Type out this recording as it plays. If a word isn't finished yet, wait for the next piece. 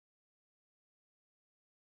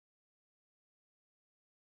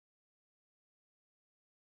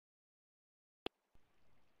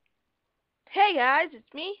Hey guys,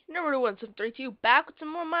 it's me, number 1732, back with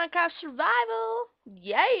some more Minecraft Survival.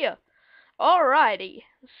 Yeah! Alrighty.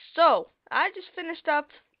 So, I just finished up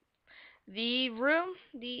the room,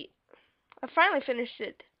 I finally finished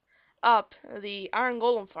it up, the Iron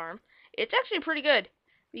Golem farm. It's actually pretty good,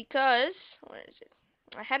 because, what is it?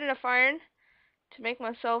 I had enough iron to make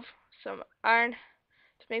myself some iron,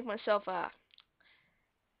 to make myself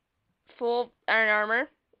full iron armor,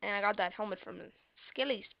 and I got that helmet from the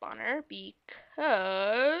Skelly spawner,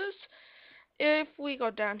 because if we go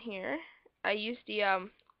down here, I use the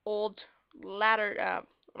old ladder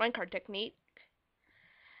minecart technique,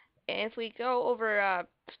 and if we go over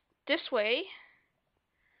this way,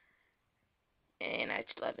 and I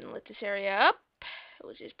still haven't lit this area up,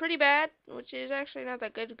 which is pretty bad, which is actually not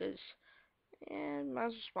that good because might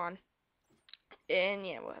as well spawn, and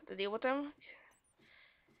yeah, we'll have to deal with them.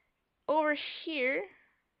 Over here,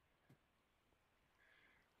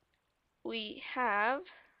 we have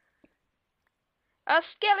a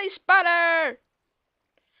skelly spotter,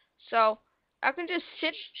 so I can just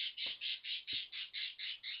sit.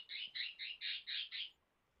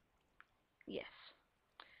 Yes,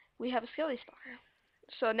 we have a skelly spotter.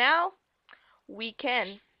 So now we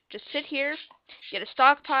can just sit here, get a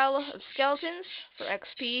stockpile of skeletons for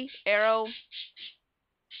XP, arrow,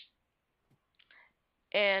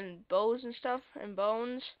 and bows and stuff, and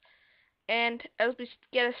bones, and as we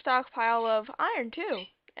get a stockpile of iron too,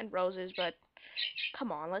 and roses, but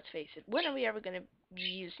come on, let's face it, when are we ever going to be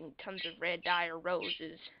using tons of red dye or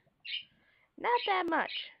roses? Not that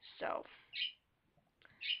much, so.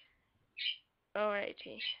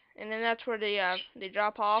 Alrighty, and then that's where they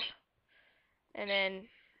drop off, and then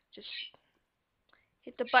just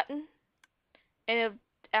hit the button, and it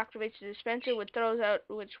activates the dispenser, which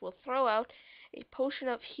will throw out a potion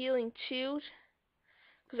of healing too.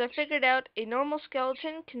 Because I figured out a normal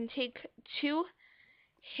skeleton can take 2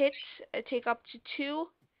 hits, take up to 2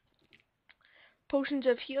 potions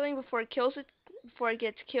of healing before it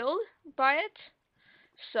gets killed by it.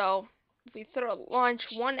 So if we launch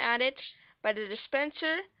 1 at it by the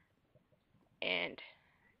dispenser, and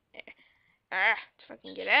if I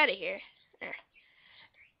can get out of here,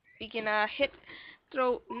 we can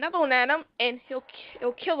throw another one at him, and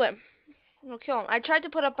it'll kill him. It'll kill him. I tried to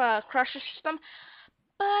put up a crusher system,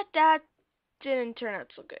 but that didn't turn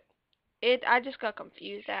out so good. I just got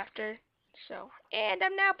confused after. So, and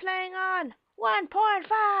I'm now playing on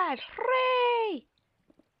 1.5. Hooray!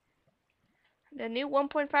 The new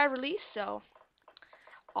 1.5 release, so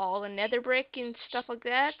all the nether brick and stuff like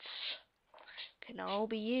that can all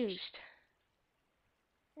be used.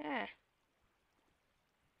 Yeah.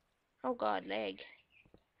 Oh god, lag.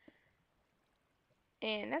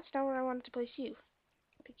 And that's not where I wanted to place you.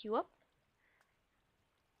 Pick you up.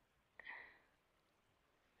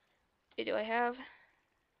 Do I have...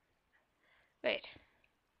 Wait.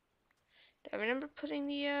 Do I remember putting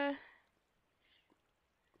the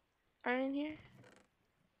iron in here?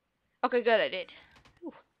 Okay, good, I did.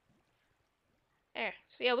 Ooh. There.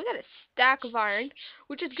 So yeah, we got a stack of iron,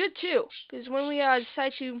 which is good too, because when we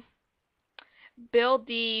decide to build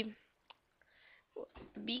the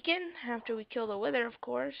beacon after we kill the wither, of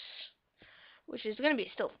course, which is gonna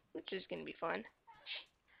be fun.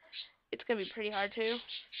 It's gonna be pretty hard too.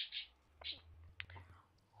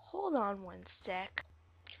 Hold on one sec.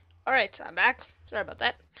 Alright, so I'm back. Sorry about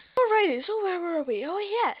that. Alrighty, so where were we? Oh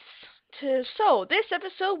yes. So this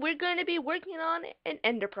episode we're gonna be working on an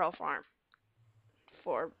ender pearl farm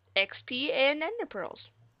for XP and ender pearls.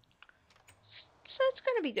 So it's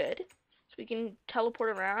gonna be good. So we can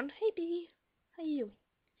teleport around. Hey Piggy, how you doing?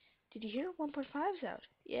 Did you hear 1.5's out?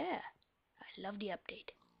 Yeah, I love the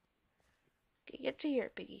update. Okay, get to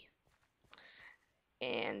here, Piggy.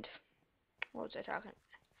 And what was I talking?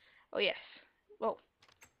 Oh yes. Whoa.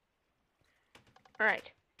 Alright.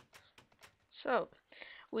 So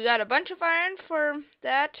we got a bunch of iron for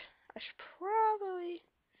that. I should probably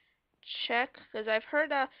check, because I've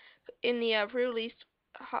heard in the pre-release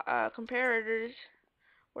comparators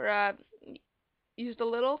were used a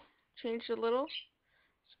little, changed a little.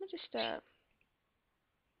 So let me just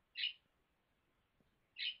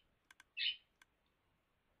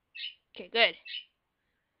okay, good.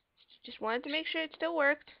 Just wanted to make sure it still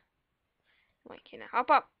worked. Okay, now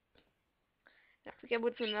hop up. Now forget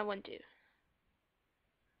which one I went to.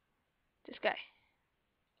 This guy.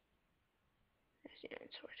 There's the iron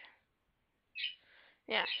sword.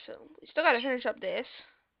 Yeah, so we still gotta finish up this.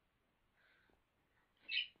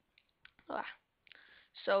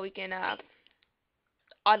 So we can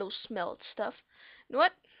auto smelt stuff. You know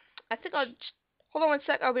what? I think I'll just hold on one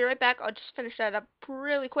sec. I'll be right back. I'll just finish that up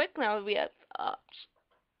really quick. Now we have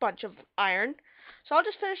bunch of iron. So I'll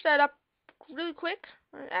just finish that up really quick.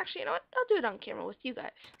 Actually, you know what? I'll do it on camera with you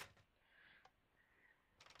guys.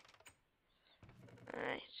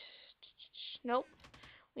 Alright. Nope.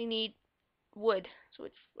 We need wood. So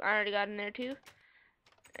I already got in there too.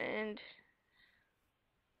 And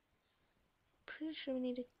pretty sure we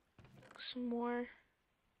need some more.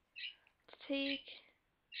 Take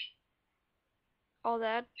all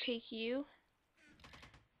that. Take you.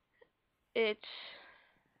 It's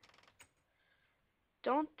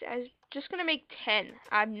I'm just gonna make 10.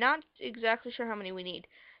 I'm not exactly sure how many we need,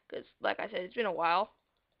 because like I said, it's been a while.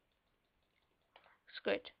 It's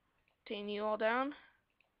good. Take you all down.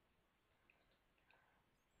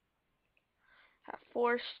 Have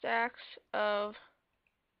 4 stacks of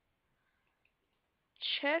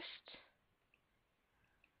chest,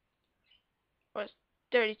 or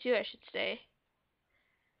 32 I should say.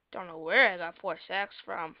 Don't know where I got 4 stacks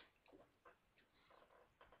from.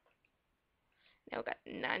 Now we got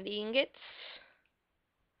 90 ingots.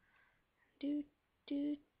 Do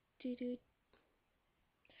do do do.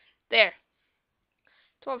 There.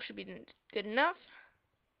 12 should be good enough.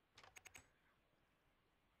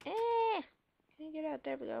 Can I get out?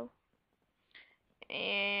 There we go.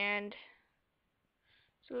 And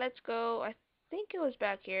so let's go. I think it was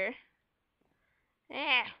back here.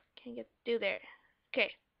 Can't get through there.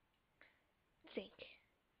 Okay. Think.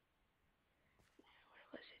 Where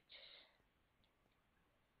was it?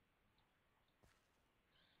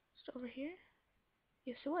 Is it over here?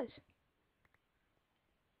 Yes, it was. Yes,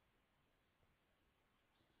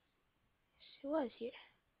 it was here.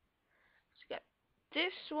 So we got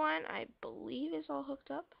this one, I believe, is all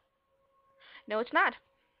hooked up. No, it's not.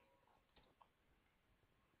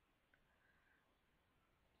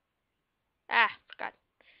 Forgot.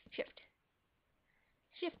 Shift.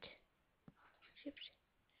 Shift. Shift.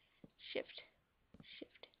 Shift.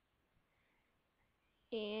 Shift.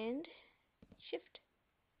 And shift.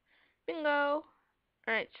 Bingo.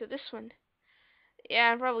 Alright, so this one.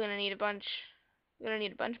 Yeah, I'm probably gonna need a bunch. I'm gonna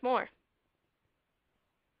need a bunch more.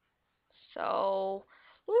 So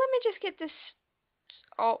let me just get this.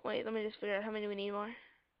 Oh wait, let me just figure out how many we need more.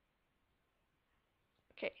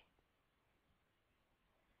 Okay.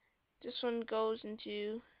 This one goes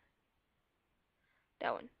into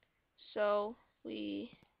that one. So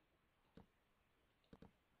we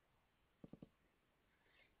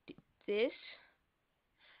do this.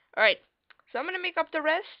 Alright. So I'm gonna make up the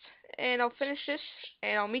rest and I'll finish this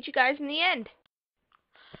and I'll meet you guys in the end.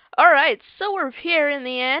 Alright, so we're here in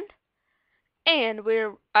the end. And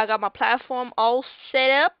I got my platform all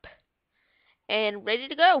set up and ready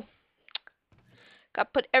to go. Got to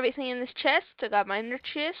put everything in this chest. I got my inner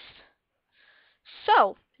chest.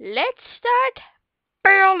 So, let's start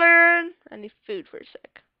building. I need food for a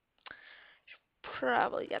sec. Should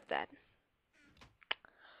probably get that.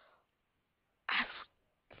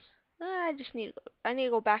 I need to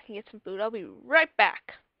go back and get some food. I'll be right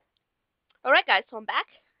back. Alright guys, so I'm back.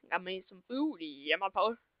 Got me some food. Yeah, my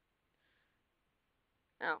power.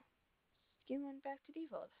 Oh. Skin went back to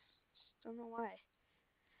default. Just don't know why.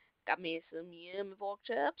 Got me some yummy pork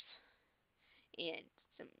chops. And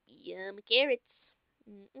some yummy carrots.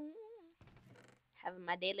 Having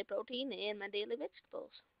my daily protein and my daily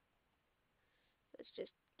vegetables. Let's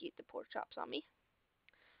just get the pork chops on me.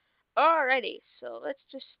 Alrighty, so let's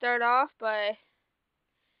just start off by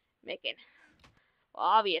making, well,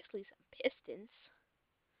 obviously some pistons.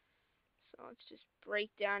 So let's just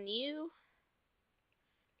break down you.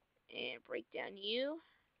 And break down you.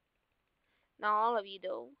 Not all of you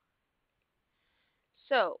though.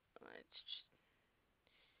 So, let's just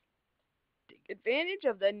take advantage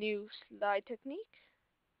of the new slide technique.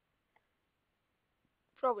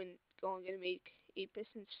 Probably gonna make 8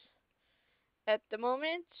 pistons at the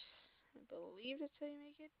moment. I believe that's how you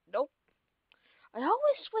make it. Nope. I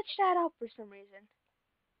always switch that up for some reason.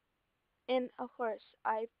 And of course,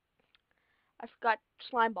 I forgot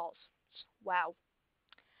slime balls. Wow.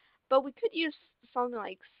 But we could use something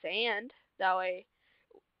like sand. That way,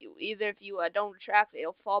 either if you don't retract it,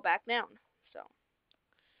 it'll fall back down. So,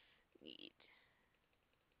 need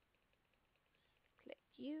click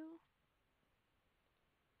you.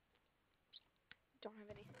 Don't have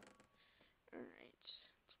any. Alright.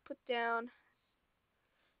 Let's put down.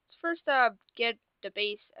 Let's first get the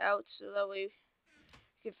base out so that way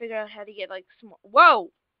we can figure out how to get like some more.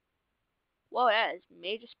 Whoa! Whoa, that is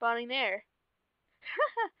major spawning there.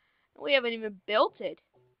 We haven't even built it.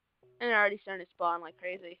 And they're already starting to spawn like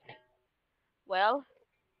crazy. Well,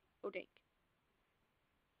 oh dang.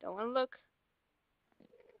 Don't want to look.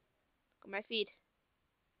 Look at my feet.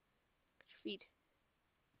 Look at your feet.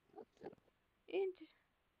 And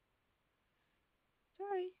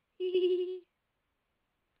Sorry. See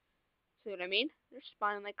what I mean? They're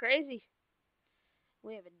spawning like crazy.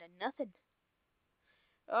 We haven't done nothing.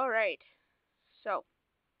 Alright. So,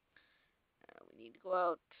 we need to go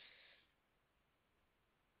out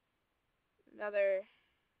another,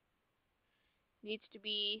 needs to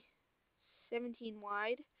be 17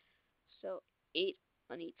 wide, so 8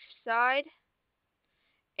 on each side.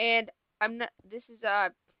 And this is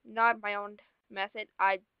not my own method.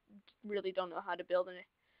 I really don't know how to build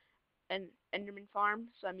an Enderman farm,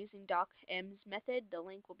 so I'm using Doc M's method. The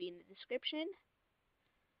link will be in the description.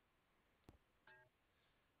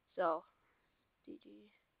 So, so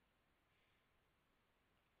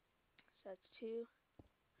that's 2.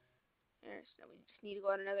 So we just need to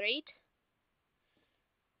go out another 8.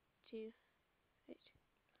 2, 8.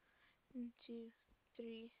 1, 2,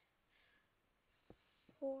 3,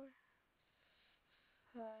 4,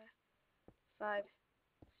 5, 5,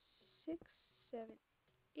 6, 7,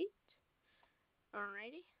 8.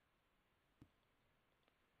 Alrighty.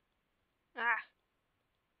 Ah,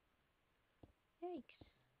 thanks.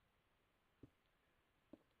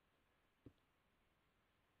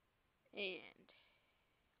 And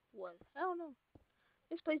what? I don't know.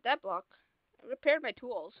 Misplaced that block. I repaired my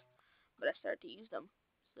tools, but I started to use them.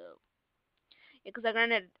 So, yeah, because I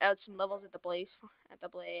ran out some levels at the Blaze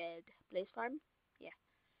farm. Yeah.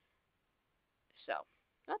 So,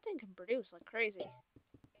 nothing can produce like crazy.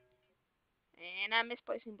 And I'm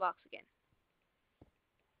misplacing blocks again.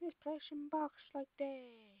 Misplacing blocks like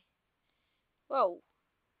that. Whoa.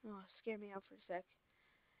 Oh, it scared me out for a sec.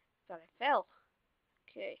 Thought I fell.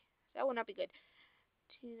 Okay. That would not be good.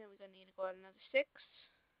 2, then we're gonna need to go out another 6.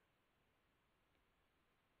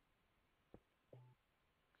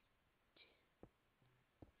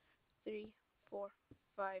 3, 4,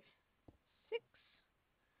 5, 6.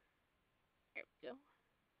 There we go.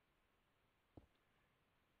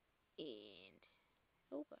 And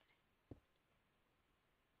oh god.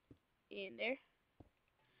 In there.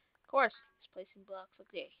 Of course, it's placing blocks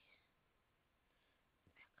like this.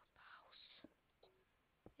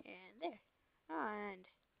 And there. And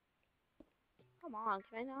come on,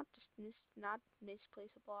 can I not just not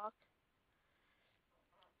misplace a block?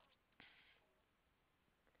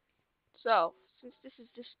 So, since this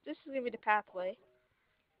is gonna be the pathway,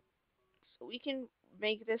 so we can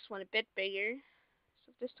make this one a bit bigger.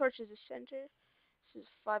 So if this torch is the center, this is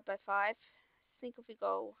 5 by 5. I think if we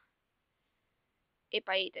go 8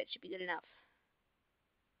 by 8, that should be good enough.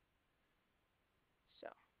 So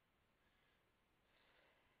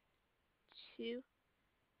 2,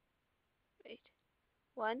 wait,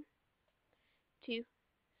 1, 2,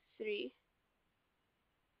 3.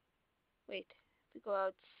 Wait, if we go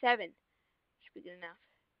out 7, should be good enough.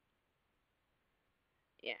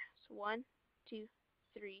 Yeah, so 1, 2,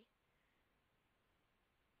 3,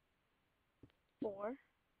 4.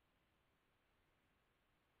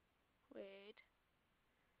 Wait,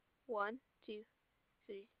 1, 2,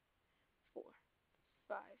 3, 4,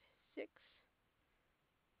 5, 6.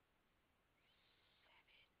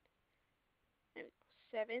 There we go.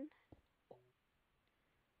 7.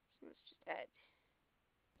 So let's just add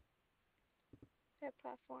that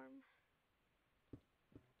platform.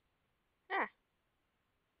 Ah,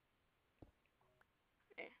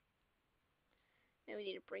 there. Now we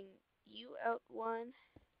need to bring you out 1.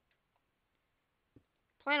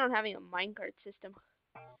 Plan on having a minecart system.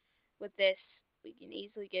 With this, we can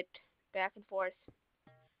easily get back and forth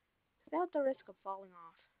without the risk of falling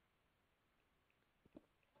off.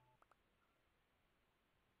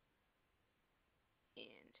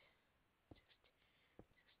 And just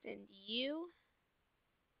extend you.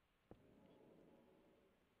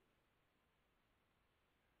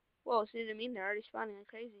 Whoa, see what I mean? They're already spawning like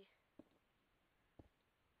crazy.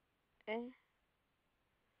 Eh.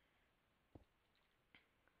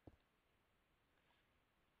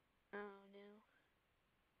 Oh no.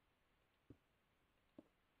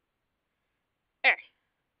 There.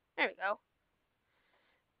 There we go.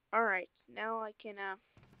 Alright, now I can get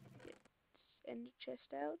this ender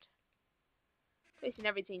chest out. Placing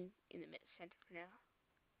everything in the center for now.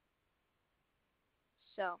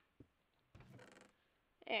 So,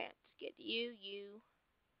 and let's get you.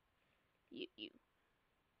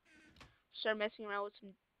 Start messing around with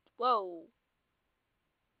some. Whoa!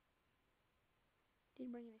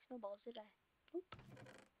 Didn't bring any snowballs, did I? Nope.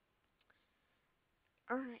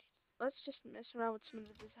 Alright, let's just mess around with some of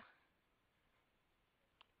the design.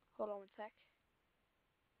 Hold on one sec.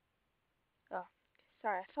 Oh,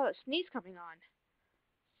 sorry, I felt a sneeze coming on.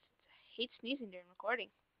 I hate sneezing during recording.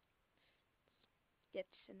 It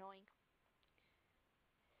gets annoying.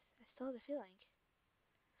 I still have the feeling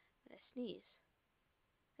that I sneeze.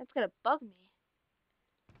 That's gonna bug me.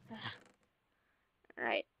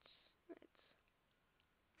 Alright. Let's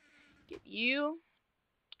get you.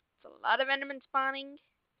 It's a lot of Enderman spawning.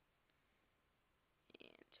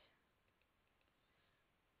 And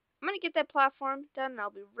I'm gonna get that platform done and I'll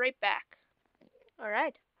be right back.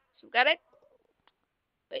 Alright. So we got it.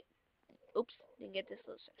 Wait. Oops. Didn't get this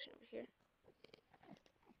little section over here.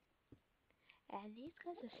 And these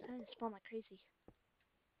guys are starting to spawn like crazy.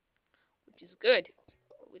 Which is good.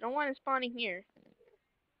 But we don't want them spawning here.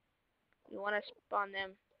 We want to spawn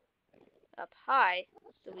them up high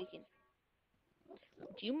so we can...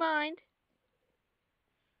 Do you mind?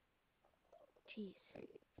 Jeez.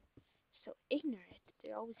 So ignorant.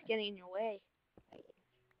 They're always getting in your way.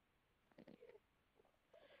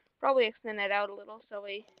 Probably extend that out a little so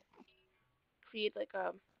we create like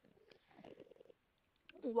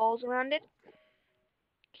walls around it.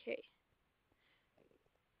 Okay.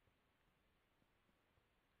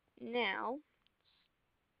 Now,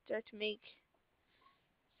 start to make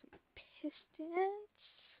some pistons.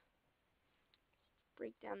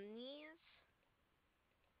 Break down these.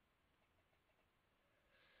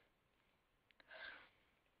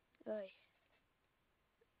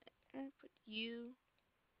 And put you.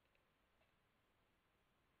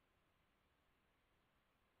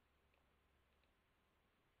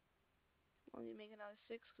 Only make another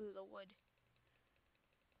 6 because of the wood.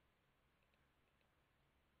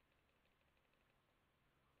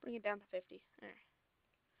 Bring it down to 50. Alright.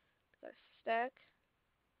 Got a stack.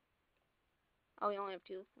 Oh, we only have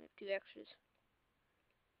 2. We have 2 extras.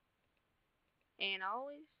 And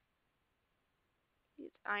always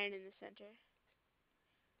use iron in the center.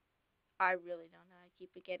 I really don't know. I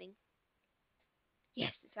keep forgetting.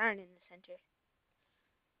 Yes, it's iron in the center.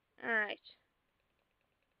 Alright.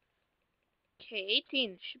 Okay,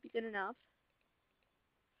 18 should be good enough.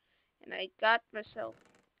 And I got myself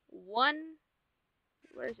 1.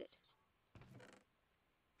 Where is it?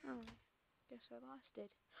 Oh, guess I lost it.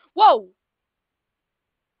 Whoa!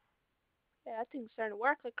 Yeah, that thing's starting to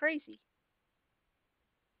work like crazy.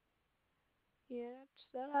 Yeah,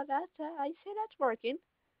 I say that's working.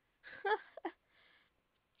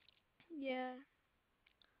 Yeah.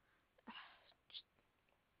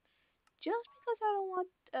 Just because I don't want,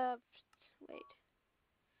 wait.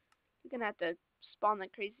 We're gonna have to spawn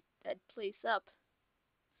that place up.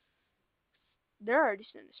 They're already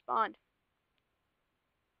starting to spawn.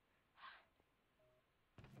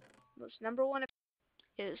 Most number 1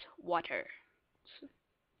 is water. So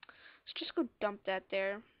let's just go dump that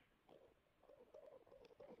there.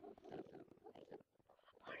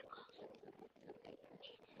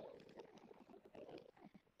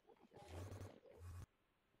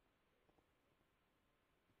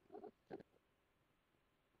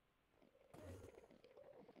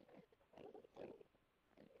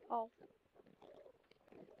 Oh.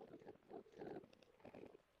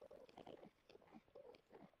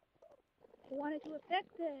 I wanted to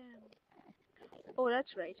affect them. Oh,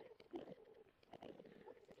 that's right.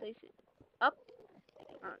 Place it up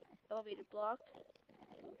on elevated block.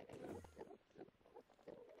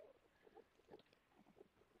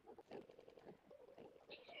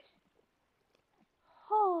 Jesus.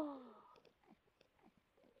 Oh.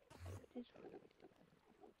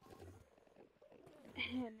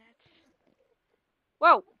 And that's...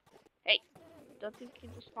 Whoa! Hey, don't think you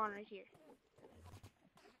can just spawn right here.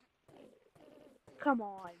 Come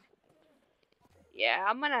on. Yeah,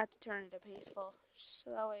 I'm gonna have to turn it to peaceful,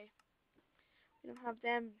 so that way we don't have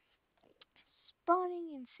them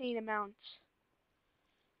spawning insane amounts.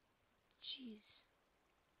 Jeez.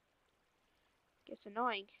 Gets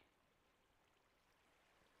annoying.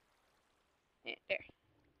 Yeah, there.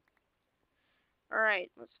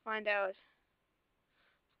 Alright, let's find out.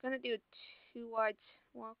 It's gonna do a 2 wide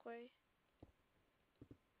walkway.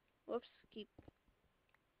 Whoops, keep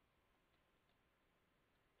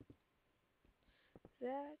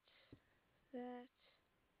that.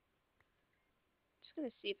 Just gonna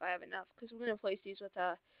see if I have enough, because we're gonna place these with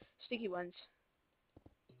sticky ones.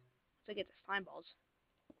 So I get the slime balls.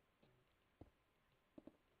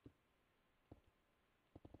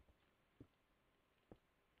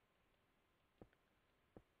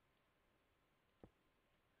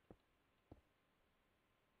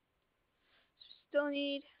 Still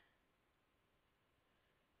need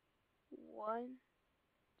 1,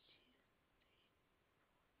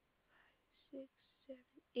 2, 3, 4, 5, 6, 7,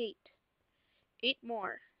 8. 8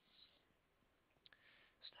 more.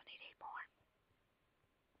 Still need 8 more.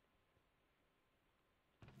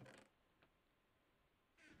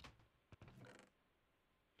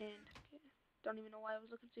 And okay, don't even know why I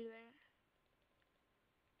was looking through there.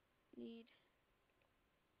 Need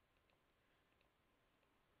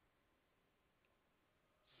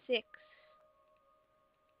 6.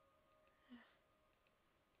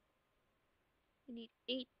 We need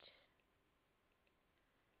 8.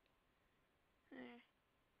 There.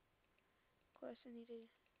 Of course, I need to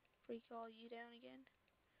break all you down again.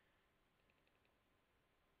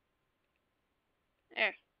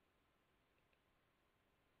 There.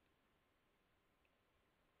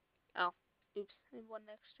 Oh, oops, I have 1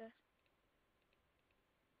 extra.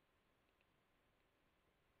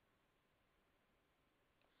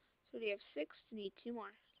 So we have 6, need 2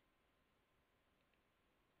 more.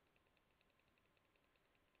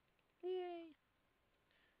 Yay!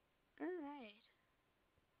 Alright.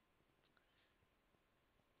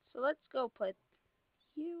 So let's go put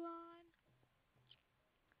you on.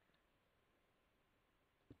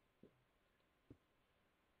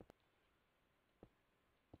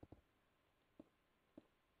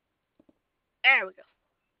 There we go.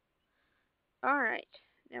 Alright.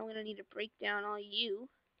 Now we're going to need to break down all you.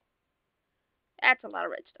 That's a lot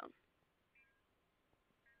of redstone.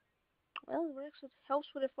 Well, it works with, helps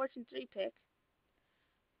with a Fortune 3 pick.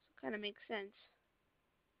 So it kind of makes sense.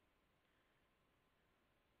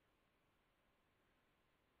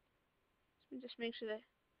 So just make sure that it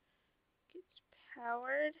gets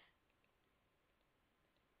powered.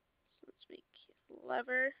 So let's make a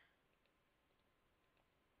lever.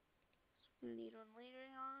 So I'm going to need one later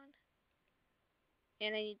on.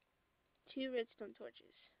 And I need 2 redstone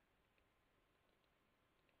torches.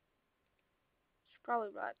 Should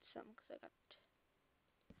probably brought some because I got...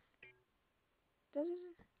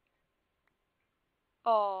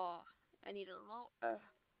 Oh, I need a low...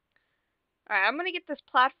 Alright, I'm going to get this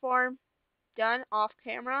platform done off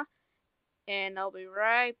camera. And I'll be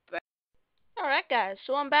right back. Alright guys,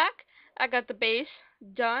 so I'm back. I got the base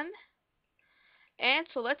done. And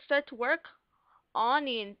so let's start to work on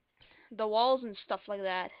the walls and stuff like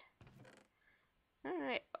that.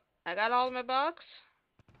 Alright, I got all of my blocks.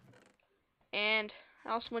 And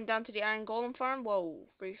I also went down to the iron golem farm. Whoa,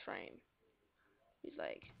 free frame. He's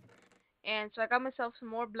like... And so I got myself some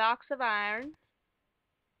more blocks of iron.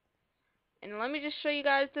 And let me just show you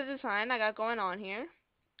guys the design I got going on here.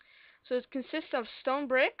 So it consists of stone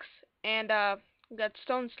bricks and we got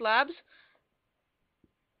stone slabs.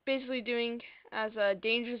 Basically doing as a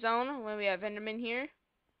danger zone when we have Enderman here.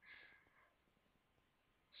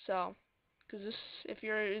 So, because this, if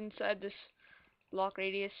you're inside this block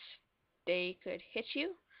radius, they could hit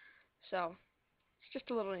you. So, it's just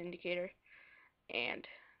a little indicator. And,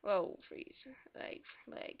 whoa, freeze,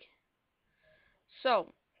 lag.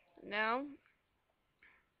 So, now,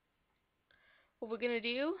 what we're gonna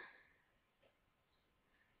do,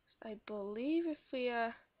 I believe if we,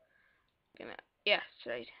 yeah, that's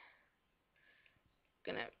right.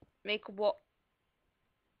 Gonna make a wall.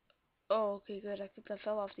 Oh, okay, good. I think I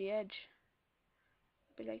fell off the edge.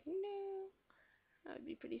 Be like, no. That would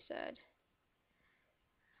be pretty sad.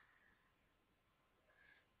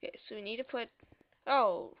 Okay, so we need to put...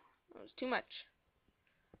 Oh, that was too much.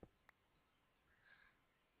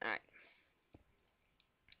 Alright.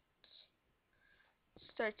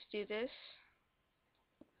 Start to do this.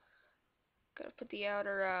 Gotta put the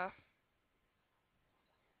outer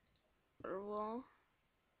wall.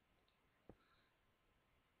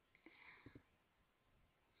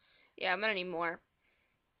 Yeah, I'm gonna need more.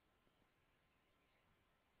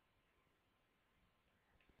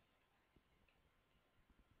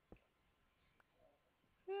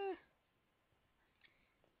 Eh.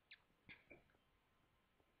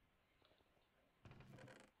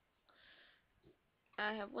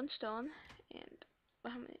 I have 1 stone, and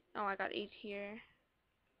how many? Oh, I got 8 here.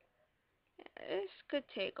 This could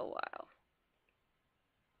take a while.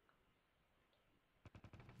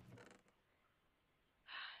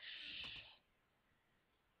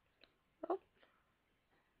 Oh.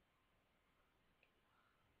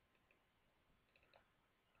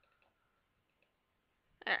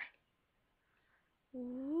 There.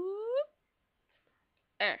 Whoop.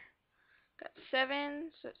 There. Got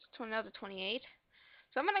 7, so it's another 28.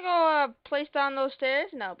 So I'm gonna go place down those stairs,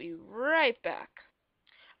 and I'll be right back.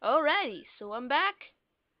 Alrighty, so I'm back.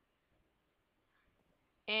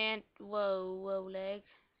 And whoa, leg.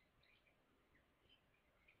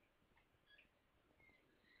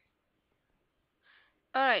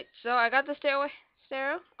 Alright, so I got the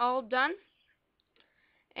stair all done.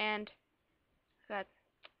 And got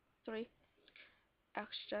 3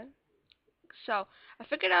 extra. So I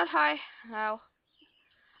figured out how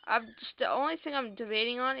I'm just, the only thing I'm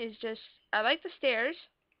debating on is just, I like the stairs,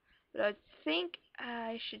 but I think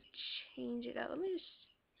I should change it out. Let me just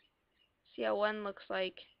see how one looks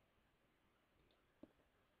like.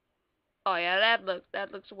 Oh yeah,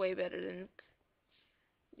 that looks way better than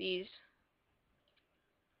these.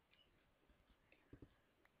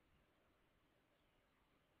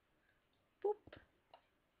 Boop.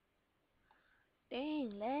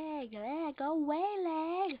 Dang, lag, go away,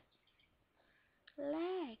 lag.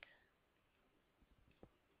 Lag.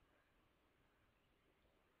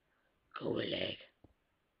 Go away, lag.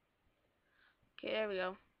 Okay, there we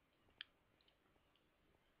go.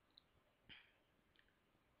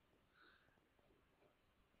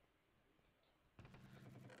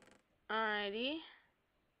 Alrighty.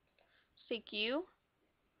 Let's take you.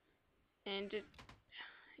 And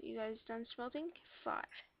you guys done smelting? 5.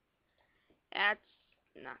 That's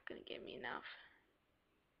not gonna give me enough.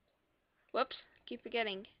 Whoops, keep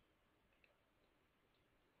forgetting.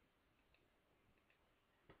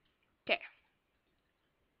 Okay.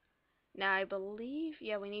 Now I believe,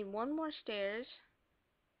 yeah, we need 1 more stairs.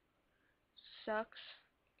 Sucks.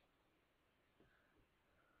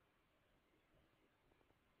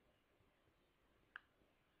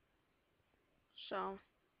 So,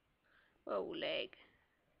 whoa, leg.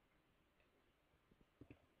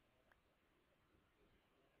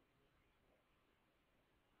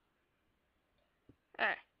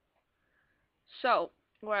 Alright. So,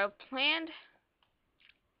 what I planned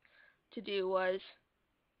to do was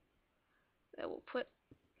that we'll put,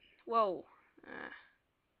 whoa.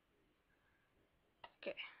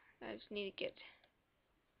 Okay, I just need to get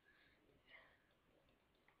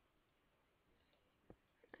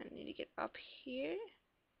up here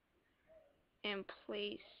and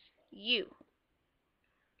place you.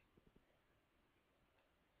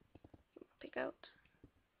 Pick out.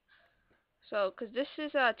 So, because this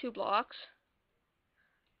is 2 blocks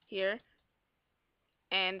here,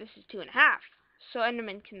 and this is 2.5, so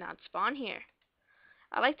Enderman cannot spawn here.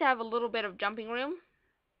 I like to have a little bit of jumping room,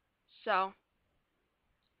 so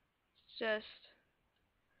just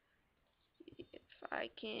if I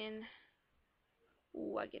can.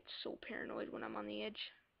 Ooh, I get so paranoid when I'm on the edge.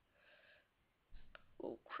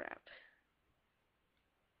 Oh crap.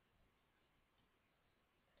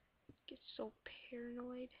 Get so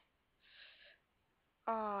paranoid.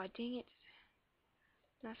 Oh, dang it.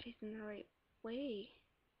 Not facing the right way.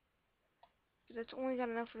 That's only got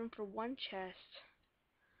enough room for 1 chest.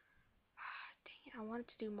 Ah, dang it. I wanted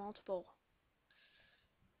to do multiple.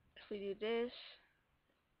 If we do this.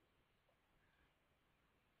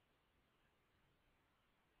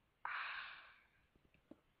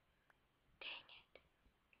 Dang it.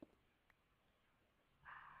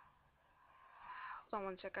 Hold on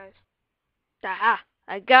 1 sec, guys. Aha!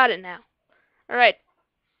 I got it now. Alright.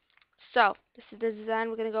 So, this is the design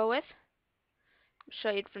we're going to go with. I'll show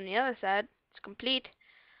you it from the other side. It's complete.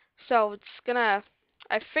 So, it's gonna...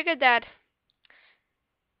 I figured that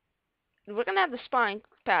we're gonna have the spawning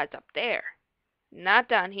pads up there, not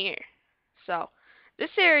down here. So,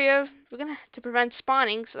 this area, we're gonna have to prevent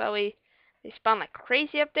spawning, so that way they spawn like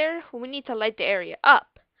crazy up there. We need to light the area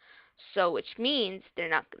up. So, which means they're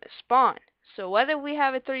not gonna spawn. So, whether we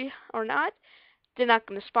have a 3 or not, they're not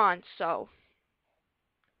gonna spawn. So,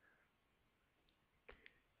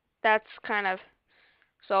 that's kind of...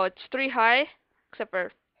 So, it's 3 high, except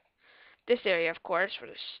for this area, of course, where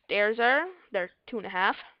the stairs are. They're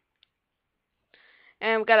 2.5.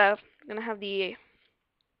 And we're gonna have the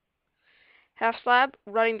half slab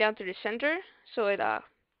running down through the center, so it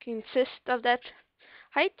consists of that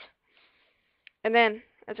height. And then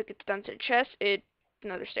as it gets down to the chest, it's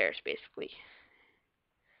another stairs basically.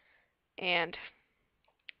 And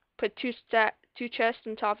put two chests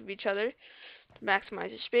on top of each other to maximize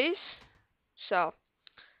the space. So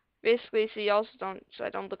basically, so I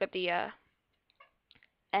don't look at the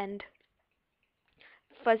end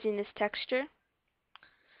fuzziness texture.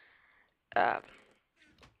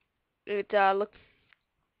 It look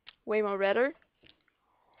way more redder.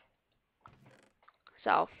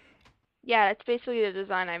 So yeah, that's basically the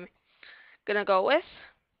design I'm gonna go with.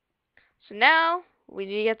 So now we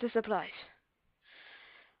need to get the supplies,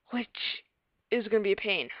 which is gonna be a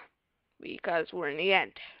pain because we're in the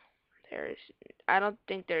end. I don't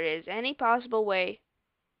think there is any possible way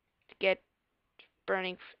to get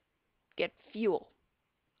fuel.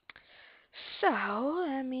 So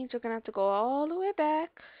that means we're gonna have to go all the way back.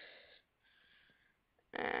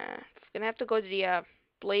 We're gonna have to go to the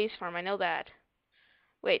Blaze farm. I know that.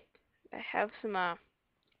 Wait, I have some.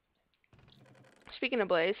 Speaking of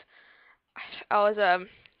Blaze, I was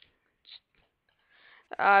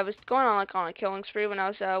going on on a killing spree when I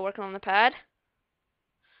was working on the pad.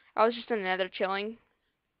 I was just in the nether chilling,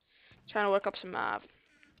 trying to work up some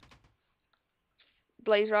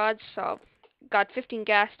blaze rods. So got 15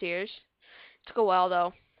 gas tiers. Took a while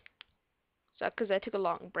though, so because I took a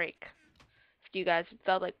long break. to you guys, it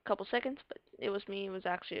felt like a couple seconds, but it was me. It was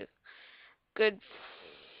actually a good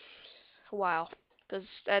while because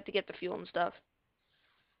I had to get the fuel and stuff.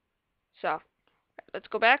 So let's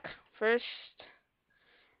go back first.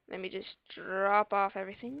 Let me just drop off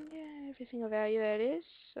everything, everything of value that is.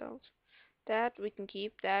 So that we can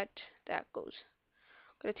keep. That goes.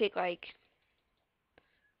 Gonna take like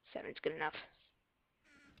 7. It's good enough.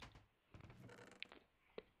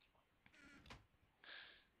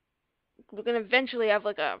 We're gonna eventually have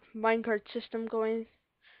like a minecart system going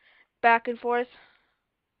back and forth.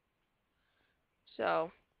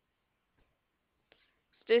 So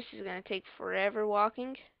this is gonna take forever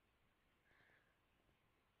walking.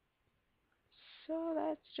 So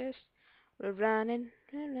that's just we're running,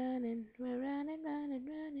 we're running, we're running, running,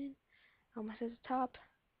 running. Almost at the top.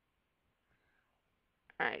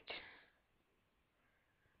 Alright.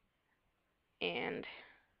 And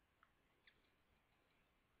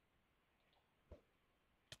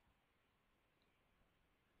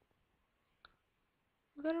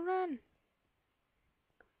we're gonna run.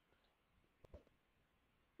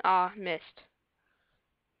 Ah, missed.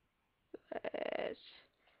 Yes.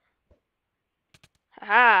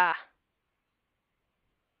 Ha!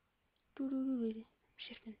 I'm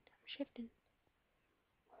shifting, I'm shifting.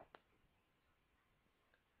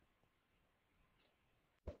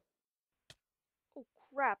 Oh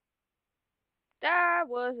crap. That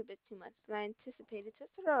was a bit too much than I anticipated to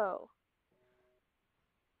throw.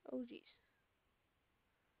 Oh jeez.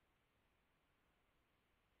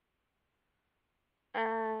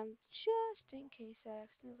 Just in case I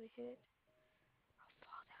accidentally hit, I'll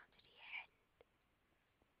fall down to the end.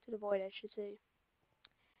 To the void, I should say.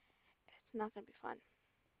 It's not gonna be fun.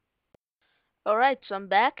 Alright, so I'm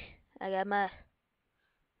back. I got my...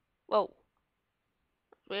 Whoa.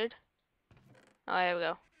 Weird. Oh, there we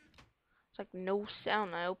go. It's like no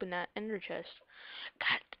sound. I opened that ender chest.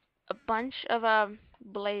 Got a bunch of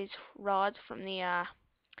blaze rods from the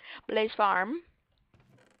blaze farm.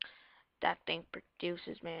 That thing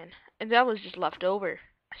produces, man. And that was just left over.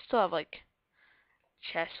 I still have like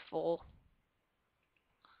chest full.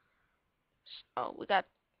 Oh, we got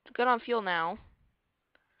good on fuel now.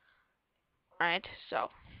 Alright,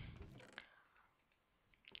 so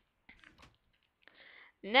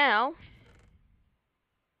now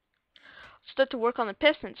start to work on the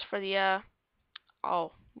pistons for the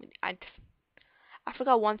oh, I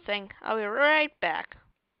forgot one thing. I'll be right back.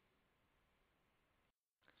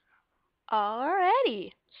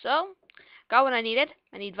 Alrighty, so got what I needed.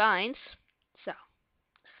 I need vines, so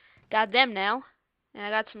got them now, and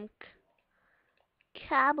I got some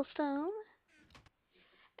cobblestone,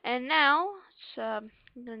 and now so I'm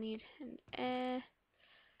gonna need a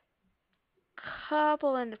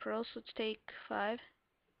couple ender pearls. Let's take 5.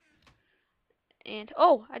 And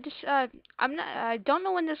oh, I don't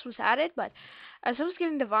know when this was added, but as I was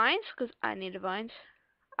getting the vines, because I need the vines,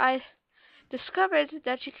 I discovered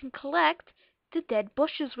that you can collect the dead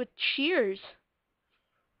bushes with shears.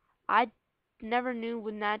 I never knew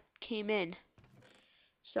when that came in.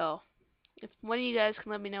 So, if one of you guys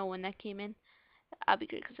can let me know when that came in, that'd be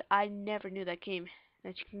great, because I never knew that came,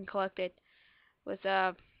 that you can collect it with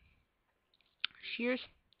shears.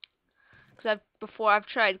 Because before I've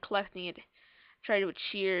tried collecting it, tried it with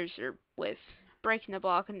shears or with breaking the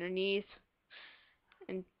block underneath,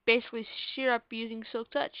 and basically shear up using silk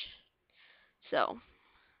touch. So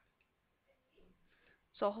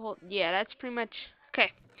yeah, that's pretty much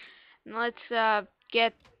okay. Now let's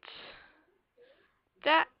get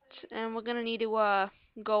that, and we're gonna need to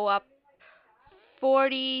go up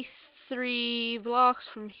 43 blocks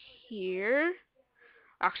from here.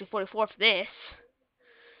 Actually, 44 for this.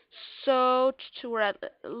 So we're at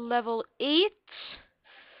level 8.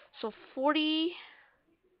 So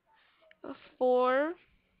 44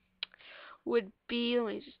 would be.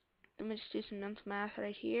 Let me just do some mental math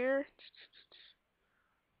right here.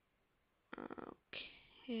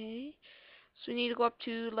 Okay. So we need to go up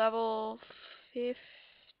to level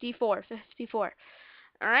 54. 54.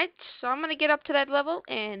 Alright, so I'm gonna get up to that level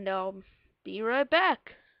and be right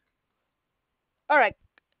back. Alright,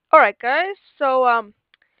 guys. So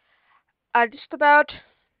I just about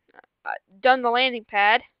done the landing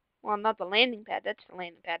pad. Well, not the landing pad. That's the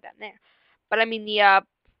landing pad down there. But I mean the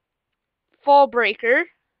fall breaker.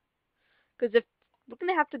 Because if we're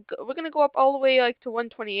gonna have to go, we're gonna go up all the way like to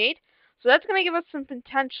 128. So that's gonna give us some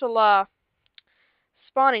potential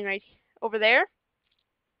spawning right over there.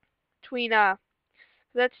 Between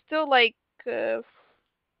that's still like 70.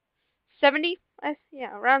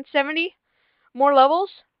 Yeah, around 70 more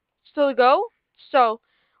levels still to go. So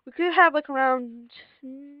we could have like around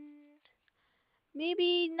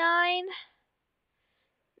maybe 9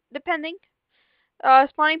 depending.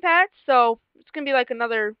 Spawning pads, so it's gonna be like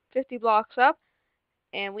another 50 blocks up,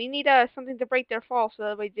 and we need something to break their fall so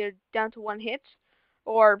that way they're down to 1 hit,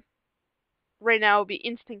 or right now it would be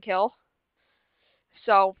instant kill.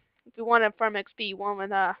 So if we want to farm XP, we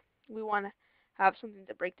want to have something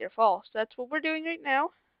to break their fall. So that's what we're doing right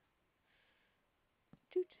now.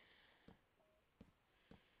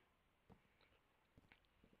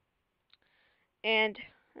 And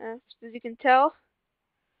as you can tell,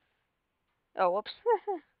 oh whoops,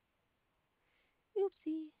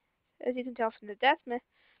 oopsie. As you can tell from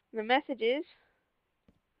the messages,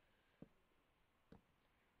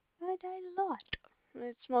 I died a lot.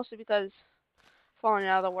 It's mostly because falling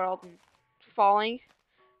out of the world and falling,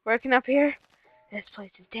 working up here. This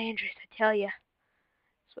place is dangerous, I tell ya.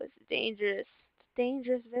 This place is dangerous. It's a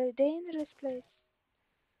dangerous, very dangerous place.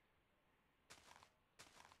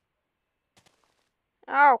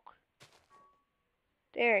 Oh,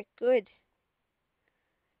 there, good.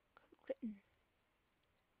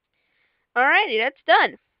 Alrighty, that's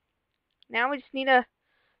done. Now we just need to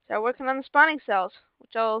start working on the spawning cells,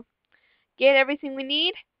 which I'll get everything we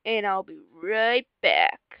need, and I'll be right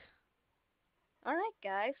back. Alright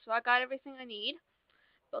guys, so I got everything I need.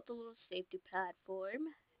 Built a little safety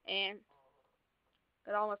platform, and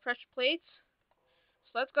got all my pressure plates.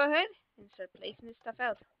 So let's go ahead and start placing this stuff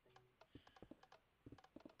out.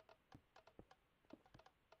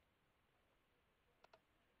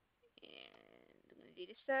 And I'm going to do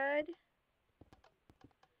this side.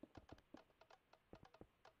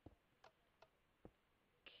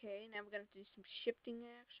 Okay, now we're going to do some shifting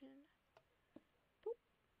action. Boop.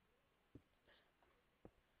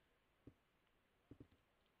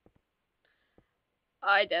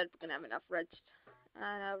 I doubt we're going to have enough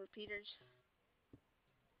repeaters.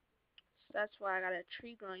 So that's why I got a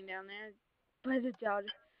tree growing down there. But I doubt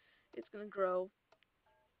it's going to grow.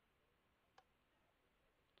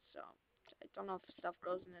 So, I don't know if stuff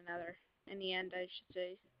grows in the nether. In the end, I should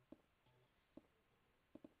say.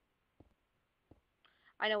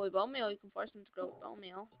 I know with bone meal, you can force them to grow with bone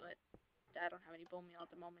meal, but I don't have any bone meal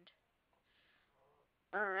at the moment.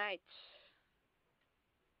 Alright.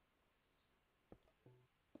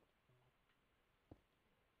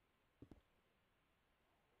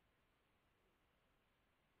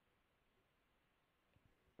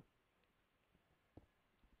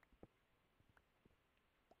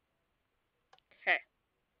 Okay.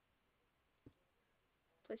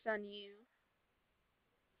 Place on you.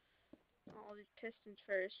 All these pistons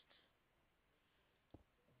first.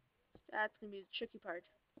 That's gonna be the tricky part.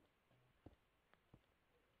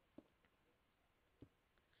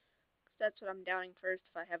 That's what I'm doubting first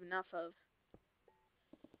if I have enough of.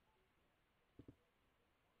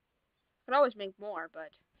 Could always make more,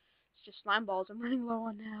 but it's just slime balls I'm running low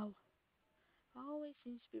on now. Always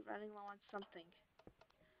seems to be running low on something.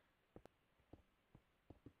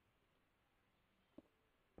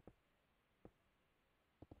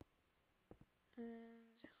 And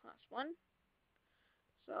last one.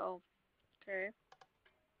 So, okay.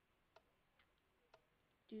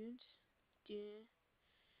 Dudes. Duh.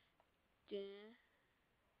 Duh.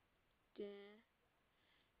 Duh.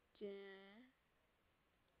 Duh.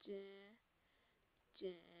 Duh. Duh.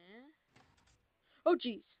 Oh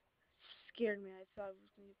jeez. Scared me. I thought I was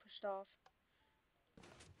gonna get pushed off.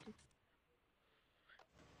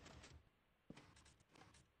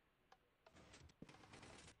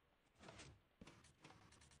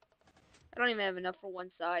 I don't even have enough for one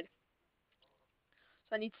side.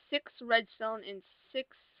 So I need 6 redstone and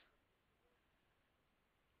 6.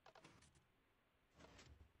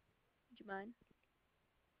 Would you mind?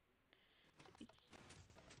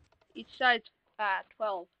 Each side's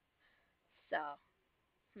 12. So,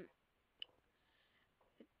 I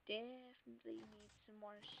definitely need some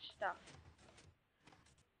more stuff.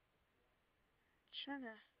 Trying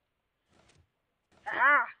to.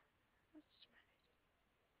 Ah!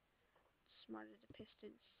 Smarter the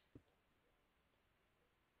pistons.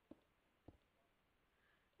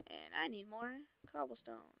 And I need more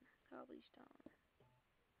cobblestone. Cobblestone.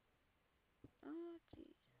 Oh,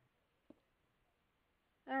 jeez.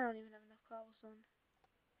 I don't even have enough cobblestone.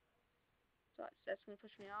 So that's gonna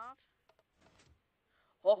push me off.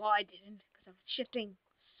 Oh, I didn't, because I'm shifting.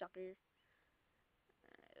 Sucker.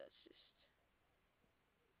 Alright, let's just.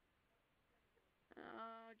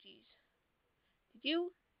 Oh, jeez.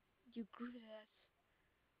 Did you grew that?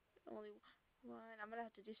 Only one. I'm gonna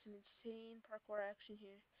have to do some insane parkour action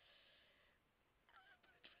here.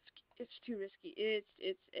 It's too risky. It's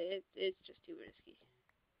just too risky.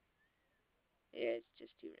 It's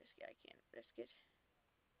just too risky. I can't risk it.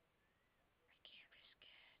 I can't risk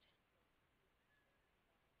it.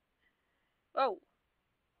 Oh.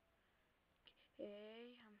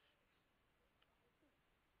 Okay.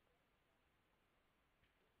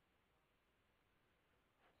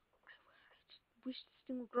 I wish this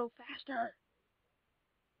thing would grow faster.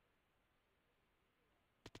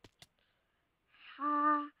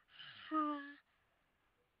 Ha ha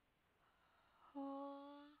ha.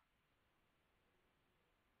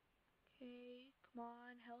 Okay, come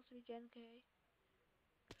on, health regen, okay.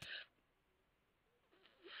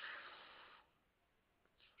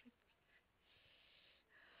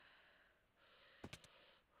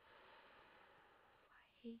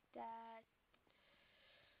 I hate that.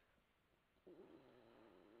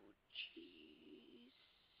 Ooh, Jesus.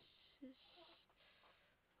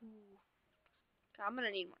 Ooh. Okay, I'm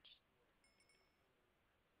gonna need more.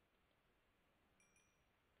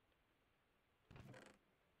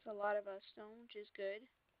 It's a lot of stone, which is good.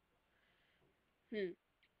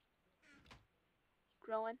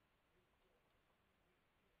 Growing.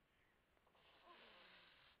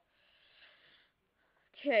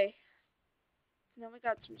 Okay. Now we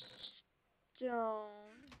got some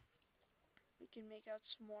stone. We can make out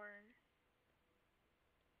some more.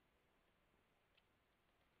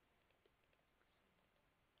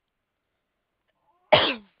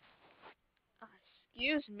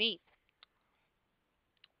 Excuse me.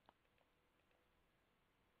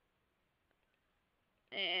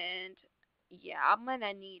 And yeah, I'm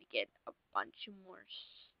gonna need to get a bunch more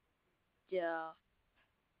stuff.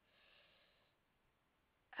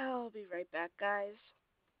 I'll be right back, guys.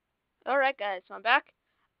 Alright, guys, so I'm back.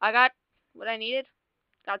 I got what I needed.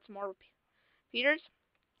 Got some more repeaters.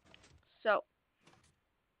 So,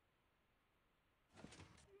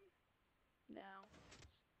 now,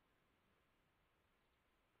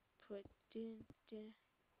 put in.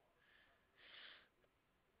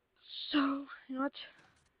 So, you know what?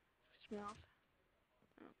 Smell.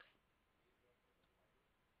 Okay.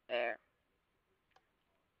 There.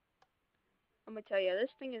 I'm gonna tell you,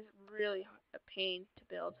 this thing is really a pain to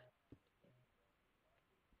build.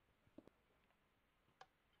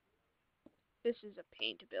 This is a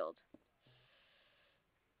pain to build.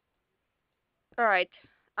 Alright,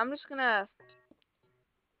 I'm just gonna...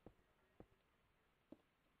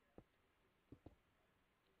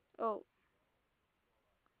 Oh.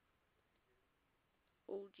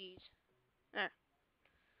 Oh, jeez. Alright.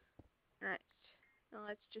 Now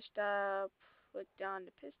let's just, put down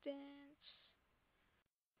the pistons.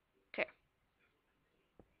 Okay.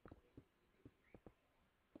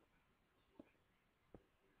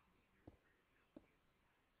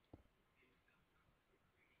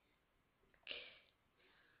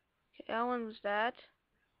 Okay, how one was that?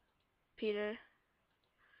 Peter.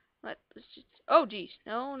 What? Let's just... Oh, jeez.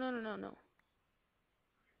 No.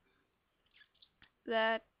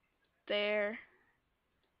 That. There.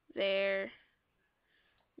 There.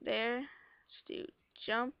 There. Let's do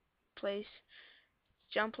jump. Place.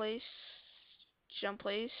 Jump place. Jump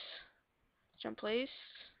place. Jump place.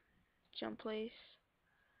 Jump place.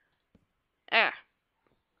 Ah.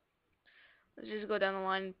 Let's just go down the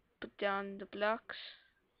line. Put down the blocks.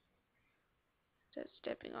 That's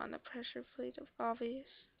stepping on the pressure plate, of obvious.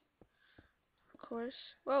 Of course.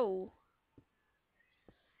 Whoa.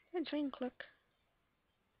 And train click.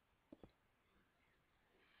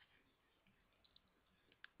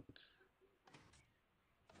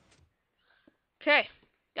 Okay.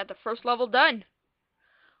 Got the first level done.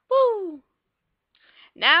 Woo!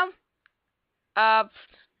 Now, I'm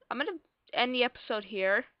gonna end the episode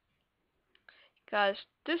here, because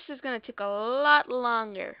this is gonna take a lot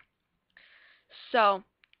longer. So,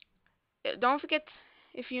 don't forget,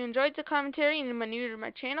 if you enjoyed the commentary and you're new to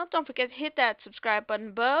my channel, don't forget to hit that subscribe button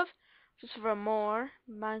above, just for more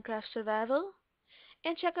Minecraft survival,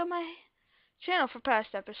 and check out my channel for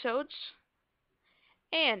past episodes.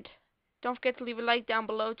 And don't forget to leave a like down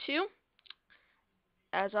below too.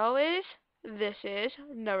 As always, this is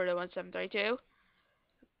Naruto1732.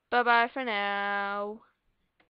 Bye bye for now.